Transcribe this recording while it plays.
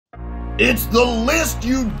It's the list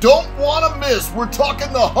you don't want to miss. We're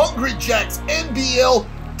talking the Hungry Jacks NBL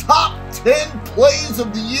Top 10 Plays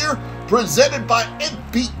of the Year, presented by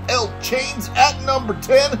NBL Chains at number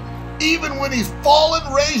 10. Even when he's fallen,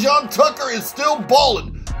 Rajon Tucker is still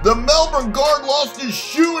balling. The Melbourne guard lost his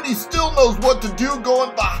shoe and he still knows what to do,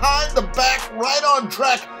 going behind the back, right on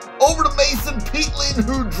track, over to Mason Peatling,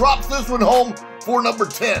 who drops this one home for number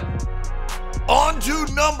 10. On to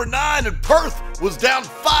number 9, and Perth was down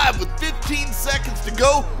 5 with 15 seconds to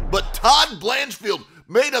go, but Todd Blanchfield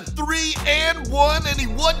made a 3-and-1 and he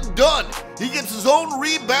wasn't done. He gets his own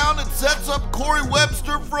rebound and sets up Corey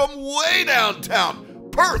Webster from way downtown.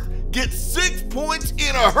 Perth gets 6 points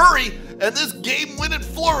in a hurry, and this game-winning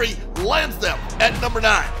flurry lands them at number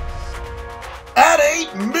 9. At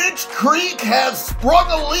 8, Mitch Creek has sprung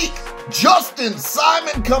a leak. Justin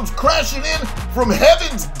Simon comes crashing in from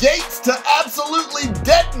heaven's gates to absolutely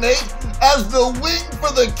detonate as the wing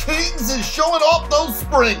for the Kings is showing off those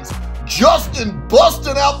springs. Justin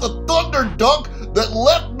busting out the thunder dunk that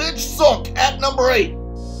left Mitch sunk at number 8.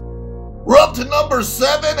 We're up to number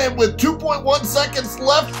 7, and with 2.1 seconds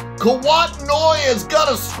left, Kawat Noy has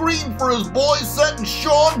got a screen for his boys, setting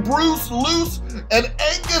Sean Bruce loose, and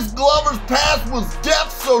Angus Glover's pass was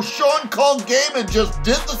deft, so Sean called game and just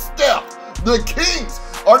did the step. The Kings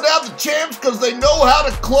are now the champs because they know how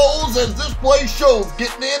to close, as this play shows,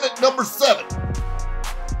 getting in at number 7.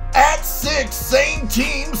 At 6, same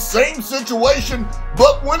team, same situation,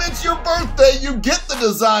 but when it's your birthday, you get the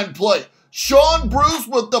design play. Sean Bruce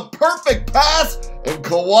with the perfect pass, and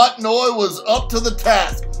Kawat Noy was up to the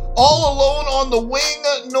task. All alone on the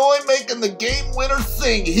wing, Noy making the game winner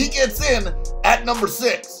sing. He gets in at number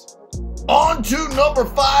 6. On to number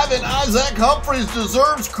 5, and Isaac Humphries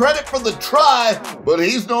deserves credit for the try, but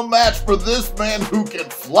he's no match for this man who can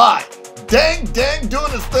fly. Dang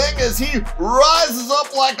doing his thing as he rises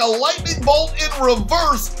up like a lightning bolt in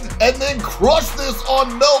reverse and then crushed this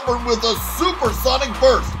on Melbourne with a supersonic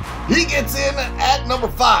burst. He gets in at number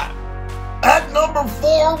 5. At number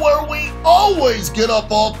 4, where we always get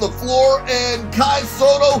up off the floor, and Kai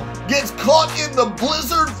Soto gets caught in the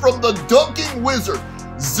blizzard from the dunking wizard.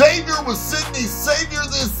 Xavier was Sydney's savior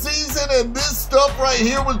this season, and this stuff right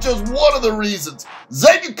here was just one of the reasons.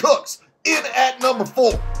 Xavier Cooks in at number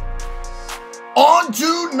 4. On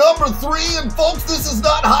to number 3, and folks, this is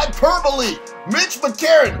not hyperbole. Mitch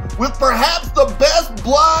McCarron with perhaps the best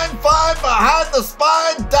blind find behind the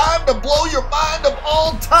spine dime to blow your mind of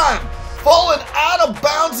all time. Falling out of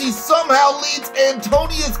bounds, he somehow leads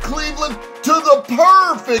Antonius Cleveland to the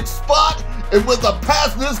perfect spot, and with a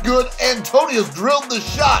pass this good, Antonius drilled the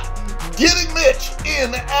shot, getting Mitch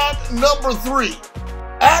in at number 3.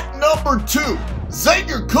 At number 2,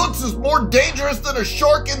 Xavier Cooks is more dangerous than a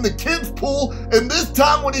shark in the kids' pool, and this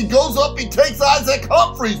time when he goes up, he takes Isaac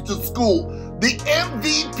Humphries to school. The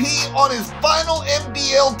MVP on his final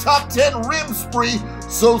NBL Top 10 rim spree,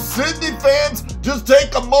 so Sydney fans, just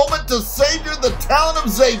take a moment to savor the talent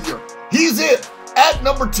of Xavier. He's in at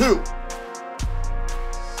number 2.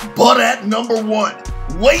 But at number 1,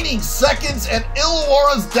 waiting seconds and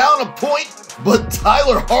Illawarra's down a point, but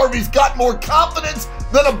Tyler Harvey's got more confidence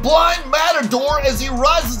than a blind matador as he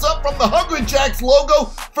rises up from the Hungry Jacks logo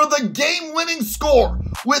for the game-winning score.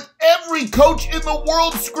 With every coach in the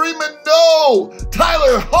world screaming no,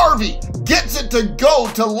 Tyler Harvey gets it to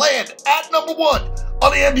go to land at number 1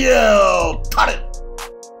 on the NBL Top 10.